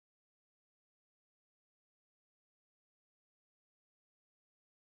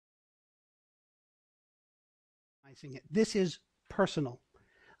This is personal.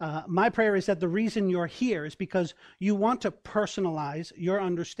 My prayer is that the reason you're here is because you want to personalize your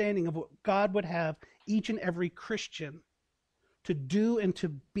understanding of what God would have each and every Christian to do and to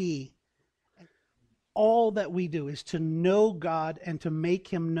be. All that we do is to know God and to make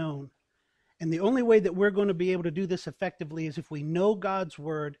Him known. And the only way that we're going to be able to do this effectively is if we know God's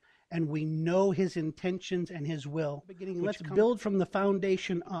Word and we know His intentions and His will. Let's build from the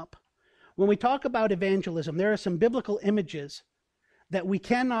foundation up. When we talk about evangelism, there are some biblical images that we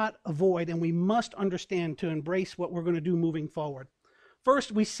cannot avoid and we must understand to embrace what we're going to do moving forward.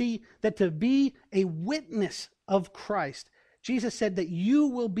 First, we see that to be a witness of Christ, Jesus said that you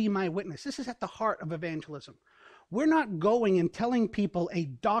will be my witness. This is at the heart of evangelism. We're not going and telling people a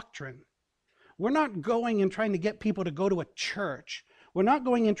doctrine. We're not going and trying to get people to go to a church. We're not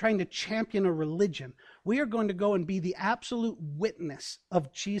going and trying to champion a religion. We are going to go and be the absolute witness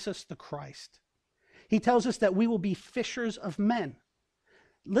of Jesus the Christ. He tells us that we will be fishers of men.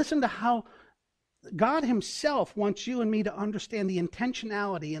 Listen to how God Himself wants you and me to understand the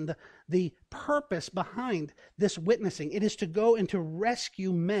intentionality and the purpose behind this witnessing. It is to go and to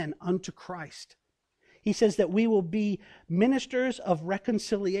rescue men unto Christ. He says that we will be ministers of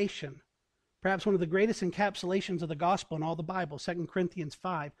reconciliation. Perhaps one of the greatest encapsulations of the gospel in all the Bible, 2 Corinthians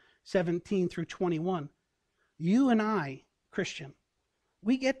 5:17 through 21. You and I, Christian,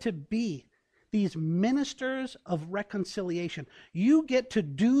 we get to be these ministers of reconciliation. You get to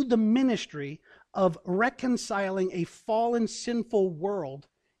do the ministry of reconciling a fallen, sinful world,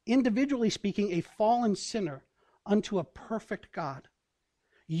 individually speaking, a fallen sinner, unto a perfect God.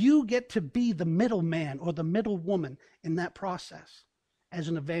 You get to be the middleman or the middlewoman in that process as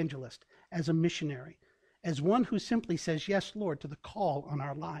an evangelist, as a missionary, as one who simply says, yes, Lord, to the call on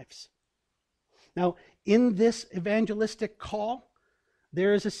our lives. Now, in this evangelistic call,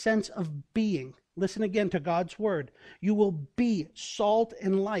 there is a sense of being. Listen again to God's word. You will be salt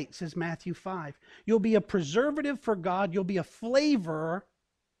and light, says Matthew 5. You'll be a preservative for God. You'll be a flavorer.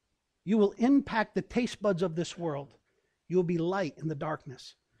 You will impact the taste buds of this world. You'll be light in the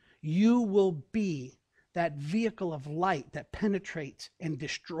darkness. You will be that vehicle of light that penetrates and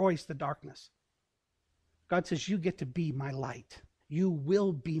destroys the darkness. God says, you get to be my light. You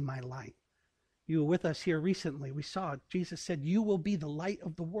will be my light. You were with us here recently. We saw Jesus said, you will be the light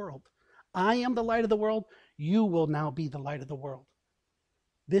of the world. I am the light of the world. You will now be the light of the world.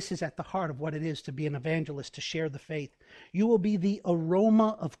 This is at the heart of what it is to be an evangelist, to share the faith. You will be the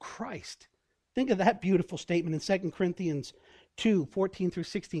aroma of Christ. Think of that beautiful statement in 2 Corinthians 2:14 through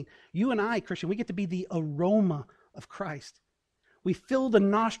 16. You and I, Christian, we get to be the aroma of Christ. We fill the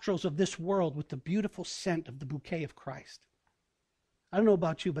nostrils of this world with the beautiful scent of the bouquet of Christ. I don't know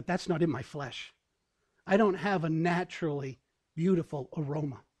about you, but that's not in my flesh. I don't have a naturally beautiful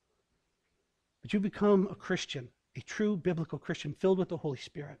aroma. But you become a Christian, a true biblical Christian filled with the Holy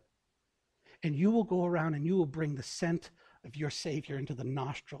Spirit. And you will go around and you will bring the scent of your Savior into the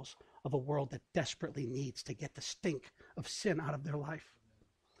nostrils of a world that desperately needs to get the stink of sin out of their life.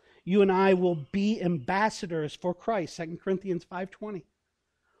 You and I will be ambassadors for Christ, 2 Corinthians 5:20.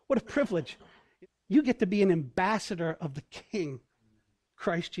 What a privilege. You get to be an ambassador of the King,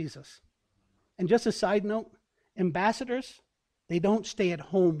 Christ Jesus. And just a side note, ambassadors, they don't stay at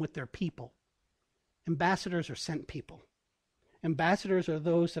home with their people. Ambassadors are sent people. Ambassadors are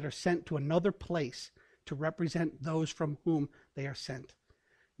those that are sent to another place to represent those from whom they are sent.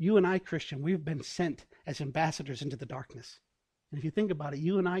 You and I, Christian, we've been sent as ambassadors into the darkness. And if you think about it,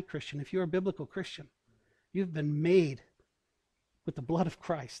 you and I, Christian, if you're a biblical Christian, you've been made with the blood of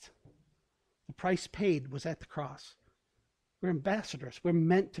Christ. The price paid was at the cross. We're ambassadors. We're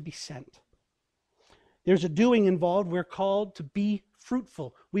meant to be sent. There's a doing involved. We're called to be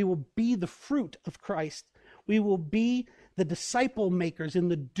fruitful. We will be the fruit of Christ. We will be the disciple makers in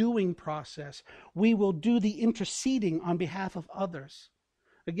the doing process. We will do the interceding on behalf of others.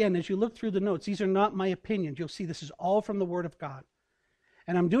 Again, as you look through the notes, these are not my opinions. You'll see this is all from the Word of God.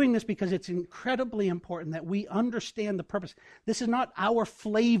 And I'm doing this because it's incredibly important that we understand the purpose. This is not our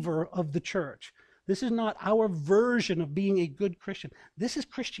flavor of the church. This is not our version of being a good Christian. This is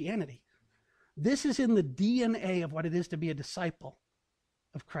Christianity. This is in the DNA of what it is to be a disciple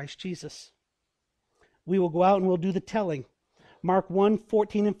of Christ Jesus. We will go out and we'll do the telling. Mark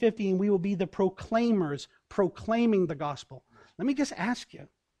 1:14 and 15, we will be the proclaimers, proclaiming the gospel. Let me just ask you,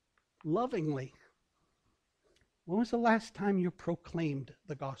 lovingly, when was the last time you proclaimed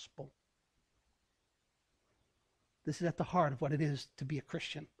the gospel? This is at the heart of what it is to be a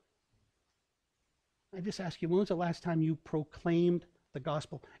Christian. I just ask you, when was the last time you proclaimed the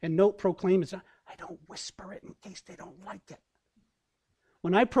gospel? And note, proclaim is, I don't whisper it in case they don't like it.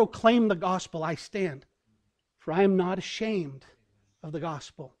 When I proclaim the gospel, I stand For I am not ashamed of the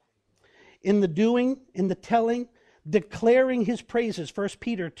gospel. In the doing, in the telling, declaring his praises, 1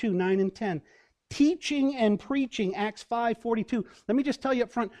 Peter 2, 9 and 10. Teaching and preaching, Acts 5:42. Let me just tell you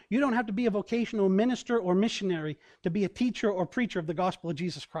up front, you don't have to be a vocational minister or missionary to be a teacher or preacher of the gospel of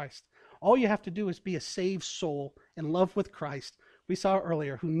Jesus Christ. All you have to do is be a saved soul in love with Christ, we saw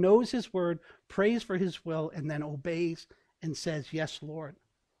earlier, who knows his word, prays for his will, and then obeys and says, yes, Lord.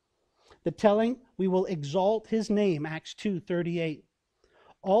 The telling, we will exalt his name, Acts 2:38.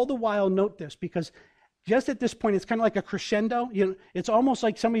 All the while, note this, because just at this point, it's kind of like a crescendo. It's almost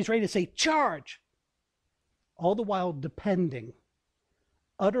like somebody's ready to say, charge. All the while depending,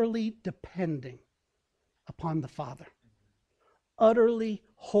 utterly depending upon the Father. Utterly,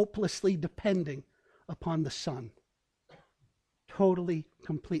 hopelessly depending upon the Son. Totally,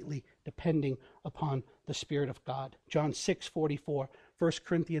 completely depending upon the Spirit of God. John 6:44, 1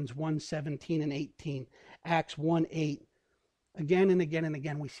 Corinthians 1:17 and 18, Acts 1:8. Again and again and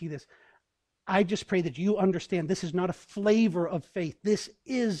again we see this. I just pray that you understand this is not a flavor of faith. This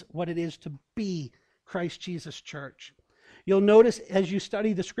is what it is to be Christ Jesus Church. You'll notice as you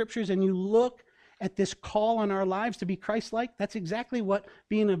study the scriptures and you look at this call on our lives to be Christ-like, that's exactly what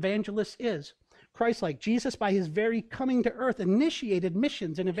being an evangelist is. Christ-like. Jesus, by his very coming to earth, initiated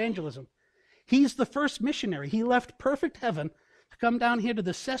missions and evangelism. He's the first missionary. He left perfect heaven to come down here to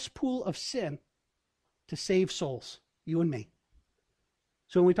the cesspool of sin to save souls, you and me.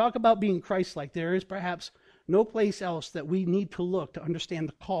 So when we talk about being Christ-like, there is perhaps no place else that we need to look to understand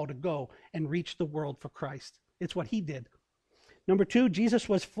the call to go and reach the world for Christ. It's what he did. Number 2, Jesus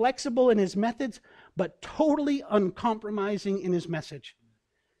was flexible in his methods, but totally uncompromising in his message.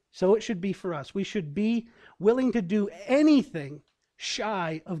 So it should be for us. We should be willing to do anything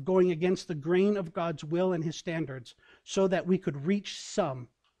shy of going against the grain of God's will and his standards so that we could reach some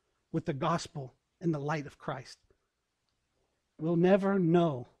with the gospel and the light of Christ. We'll never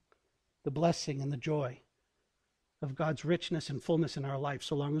know the blessing and the joy of God's richness and fullness in our life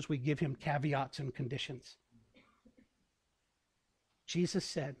so long as we give him caveats and conditions. Jesus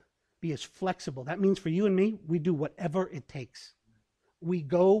said, be as flexible. That means for you and me, we do whatever it takes. We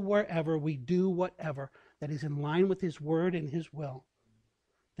go wherever, we do whatever that is in line with his word and his will,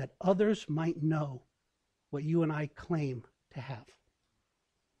 that others might know what you and I claim to have.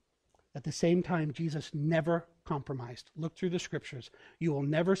 At the same time, Jesus never compromised. Look through the scriptures. You will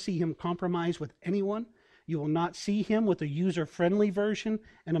never see him compromise with anyone. You will not see him with a user-friendly version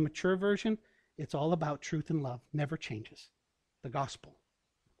and a mature version. It's all about truth and love. Never changes. The gospel.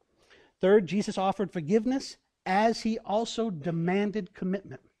 Third, Jesus offered forgiveness as he also demanded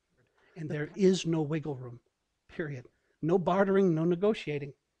commitment. And there is no wiggle room, period. No bartering, no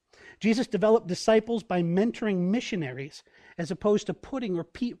negotiating. Jesus developed disciples by mentoring missionaries as opposed to putting or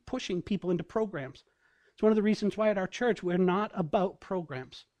pushing people into programs. It's one of the reasons why at our church we're not about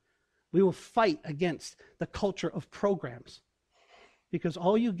programs. We will fight against the culture of programs because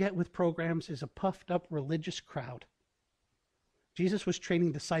all you get with programs is a puffed up religious crowd. Jesus was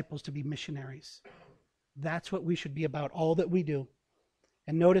training disciples to be missionaries. That's what we should be about, all that we do.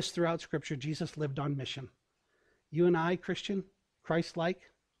 And notice throughout Scripture, Jesus lived on mission. You and I, Christian, Christ-like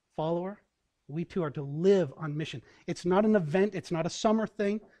follower, we too are to live on mission. It's not an event. It's not a summer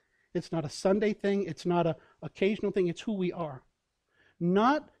thing. It's not a Sunday thing. It's not an occasional thing. It's who we are.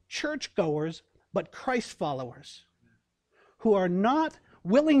 Not churchgoers, but Christ followers who are not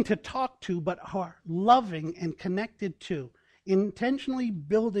willing to talk to, but are loving and connected to, intentionally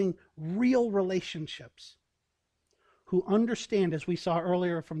building real relationships, who understand, as we saw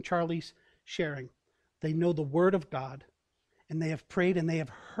earlier from Charlie's sharing, they know the Word of God, and they have prayed and they have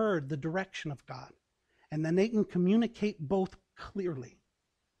heard the direction of God, and then they can communicate both clearly.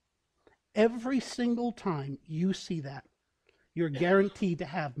 Every single time you see that, you're guaranteed to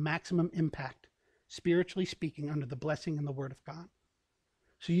have maximum impact, spiritually speaking, under the blessing and the Word of God.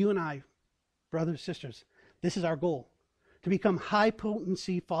 So you and I, brothers and sisters, this is our goal, to become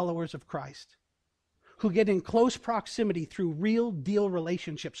high-potency followers of Christ, who get in close proximity through real deal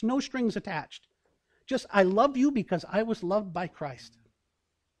relationships, no strings attached. Just, I love you because I was loved by Christ.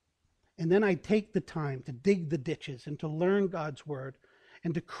 And then I take the time to dig the ditches and to learn God's word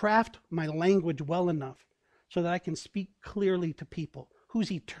and to craft my language well enough so that I can speak clearly to people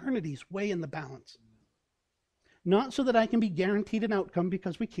whose eternities weigh in the balance. Not so that I can be guaranteed an outcome,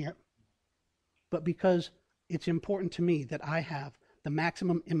 because we can't, but because it's important to me that I have the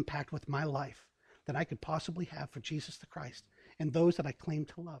maximum impact with my life that I could possibly have for Jesus the Christ and those that I claim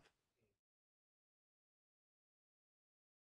to love.